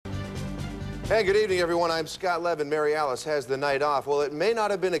Hey, good evening, everyone. I'm Scott Levin. Mary Alice has the night off. Well, it may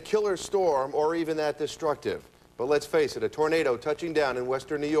not have been a killer storm or even that destructive, but let's face it, a tornado touching down in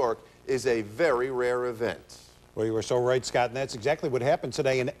western New York is a very rare event. Well, you were so right, Scott, and that's exactly what happened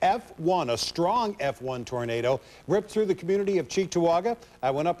today. An F1, a strong F1 tornado, ripped through the community of Cheektowaga. I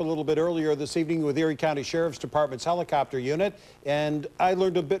went up a little bit earlier this evening with Erie County Sheriff's Department's helicopter unit, and I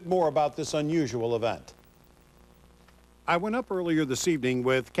learned a bit more about this unusual event. I went up earlier this evening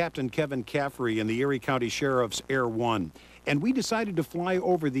with Captain Kevin Caffrey in the Erie County Sheriff's Air 1, and we decided to fly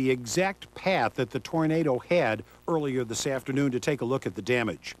over the exact path that the tornado had earlier this afternoon to take a look at the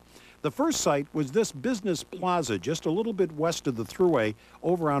damage. The first site was this business plaza just a little bit west of the Thruway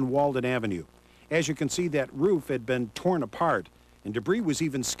over on Walden Avenue. As you can see, that roof had been torn apart, and debris was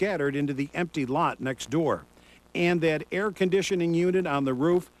even scattered into the empty lot next door. And that air conditioning unit on the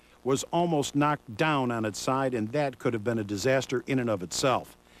roof was almost knocked down on its side, and that could have been a disaster in and of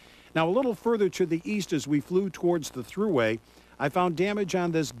itself. Now, a little further to the east as we flew towards the Thruway, I found damage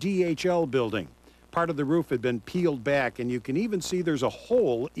on this DHL building. Part of the roof had been peeled back, and you can even see there's a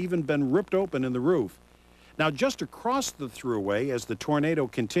hole even been ripped open in the roof. Now, just across the Thruway, as the tornado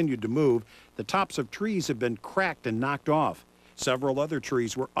continued to move, the tops of trees had been cracked and knocked off. Several other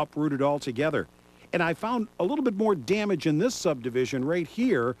trees were uprooted altogether. And I found a little bit more damage in this subdivision right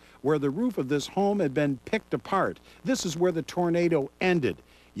here, where the roof of this home had been picked apart. This is where the tornado ended.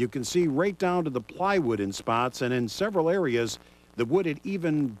 You can see right down to the plywood in spots, and in several areas, the wood had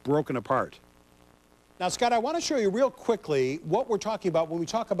even broken apart. Now, Scott, I want to show you real quickly what we're talking about when we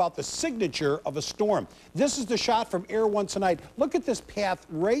talk about the signature of a storm. This is the shot from Air 1 tonight. Look at this path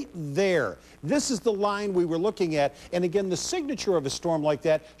right there. This is the line we were looking at. And again, the signature of a storm like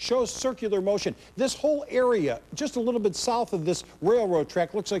that shows circular motion. This whole area, just a little bit south of this railroad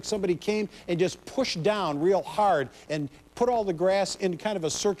track, looks like somebody came and just pushed down real hard and put all the grass in kind of a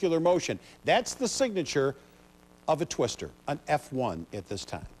circular motion. That's the signature of a twister, an F1 at this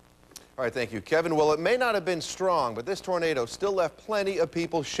time. All right, thank you, Kevin. Well, it may not have been strong, but this tornado still left plenty of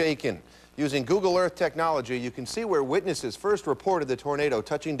people shaken. Using Google Earth technology, you can see where witnesses first reported the tornado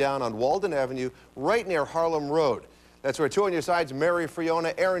touching down on Walden Avenue right near Harlem Road. That's where two on your sides, Mary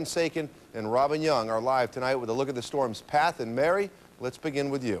Friona, Aaron Sakin, and Robin Young are live tonight with a look at the storm's path. And Mary, let's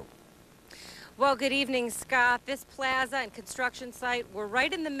begin with you. Well, good evening, Scott. This plaza and construction site were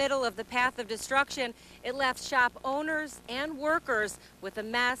right in the middle of the path of destruction. It left shop owners and workers with a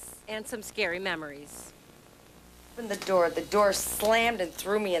mess and some scary memories. Opened the door slammed and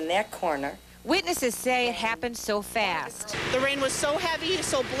threw me in that corner. Witnesses say it happened so fast. The rain was so heavy,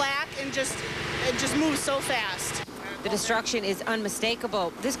 so black, and it just moved so fast. The destruction is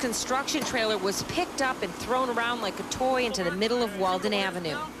unmistakable. This construction trailer was picked up and thrown around like a toy into the middle of Walden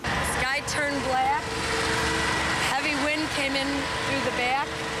Avenue. Sky turned black. Heavy wind came in through the back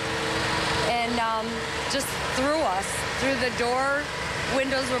and just threw us through the door.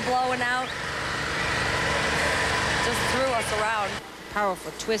 Windows were blowing out. Just threw us around.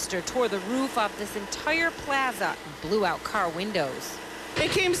 Powerful twister tore the roof off this entire plaza and blew out car windows.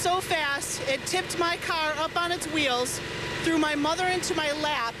 It came so fast, it tipped my car up on its wheels, threw my mother into my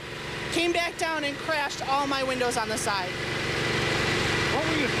lap, came back down and crashed all my windows on the side. What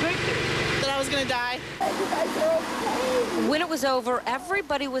were you thinking? That I was gonna die. When it was over,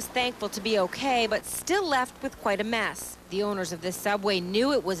 everybody was thankful to be okay, but still left with quite a mess. The owners of this subway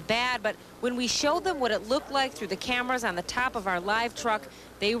knew it was bad, but when we showed them what it looked like through the cameras on the top of our live truck,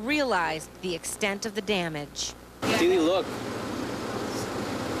 they realized the extent of the damage. Did you look?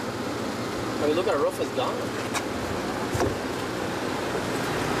 I mean, look at the roof is gone.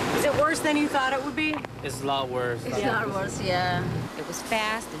 Is it worse than you thought it would be? It's a lot worse. It's a lot worse, yeah. It was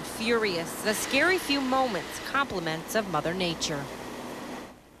fast and furious, the scary few moments, compliments of Mother Nature.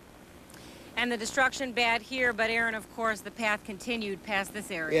 And the destruction bad here, but Aaron, of course, the path continued past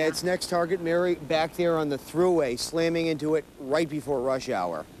this area. Yeah, its next target, Mary, back there on the Thruway, slamming into it right before rush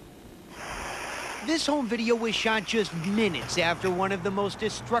hour. This home video was shot just minutes after one of the most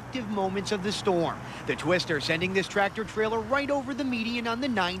destructive moments of the storm. The twister sending this tractor trailer right over the median on the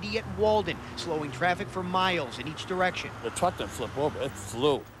 90 at Walden, slowing traffic for miles in each direction. The truck didn't flip over, it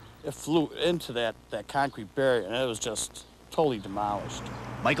flew. It flew into that concrete barrier, and it was just totally demolished.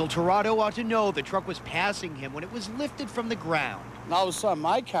 Michael Torrado ought to know the truck was passing him when it was lifted from the ground. And all of a sudden,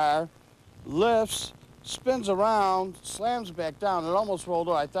 my car lifts, spins around, slams back down. It almost rolled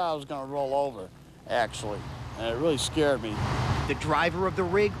over. I thought I was going to roll over, actually, and it really scared me. The driver of the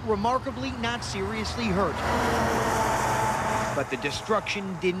rig, remarkably not seriously hurt. But the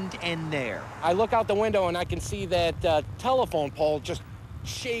destruction didn't end there. I look out the window and I can see that telephone pole just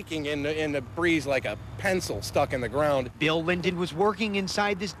shaking in the breeze like a pencil stuck in the ground. Bill Linden was working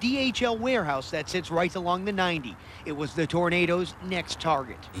inside this DHL warehouse that sits right along the 90. It was the tornado's next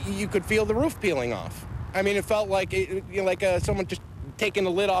target. You could feel the roof peeling off. I mean, it felt like someone just taking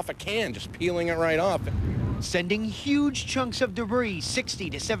the lid off a can, just peeling it right off. Sending huge chunks of debris 60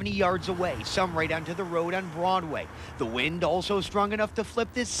 to 70 yards away, some right onto the road on Broadway. The wind also strong enough to flip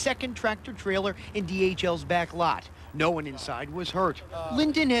this second tractor trailer in DHL's back lot. No one inside was hurt.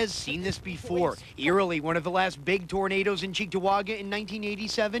 Linden has seen this before. Eerily, one of the last big tornadoes in Cheektowaga in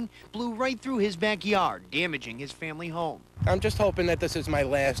 1987 blew right through his backyard, damaging his family home. I'm just hoping that this is my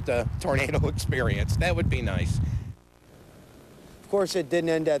last tornado experience. That would be nice. Of course, it didn't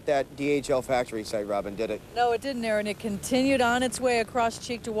end at that DHL factory site, Robin, did it? No, it didn't, Aaron. It continued on its way across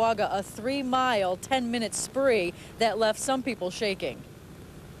Cheektowaga, a 3-mile, 10-minute spree that left some people shaking.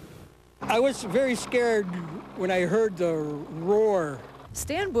 I was very scared when I heard the roar.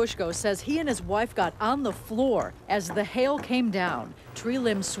 Stan Bushko says he and his wife got on the floor as the hail came down. Tree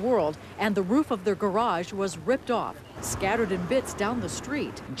limbs swirled and the roof of their garage was ripped off, scattered in bits down the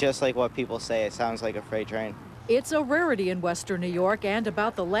street. Just like what people say, it sounds like a freight train. It's a rarity in western New York and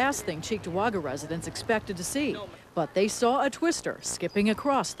about the last thing Cheektowaga residents expected to see. But they saw a twister skipping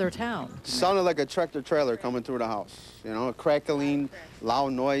across their town. Sounded like a tractor trailer coming through the house. You know, a crackling,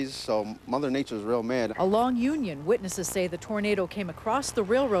 loud noise, so Mother Nature's real mad. Along Union, witnesses say the tornado came across the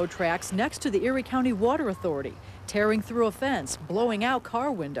railroad tracks next to the Erie County Water Authority, tearing through a fence, blowing out car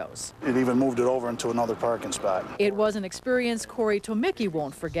windows. It even moved it over into another parking spot. It was an experience Corey Tomicki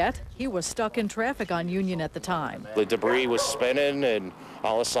won't forget. He was stuck in traffic on Union at the time. The debris was spinning, and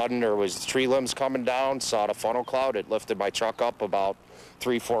all of a sudden there was tree limbs coming down, saw the funnel cloud. It lifted my truck up about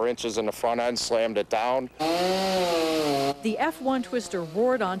 3-4 inches in the front end, slammed it down. The F1 twister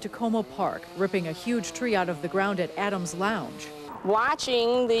roared on Tacoma Park, ripping a huge tree out of the ground at Adams Lounge.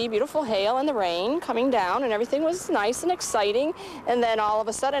 Watching the beautiful hail and the rain coming down, and everything was nice and exciting, and then all of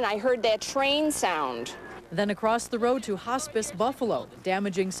a sudden I heard that train sound. Then across the road to Hospice Buffalo,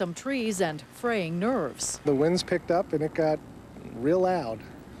 damaging some trees and fraying nerves. The winds picked up and it got real loud.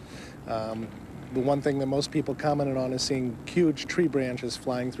 The one thing that most people commented on is seeing huge tree branches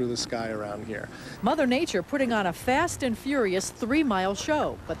flying through the sky around here. Mother Nature putting on a fast and furious 3-mile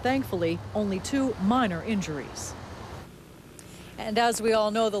show, but thankfully only 2 minor injuries. And as we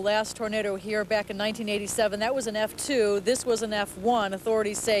all know, the last tornado here back in 1987, that was an F2. This was an F1.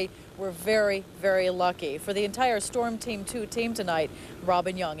 Authorities say we're very, very lucky. For the entire Storm Team 2 team tonight,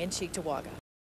 Robin Young in Cheektowaga.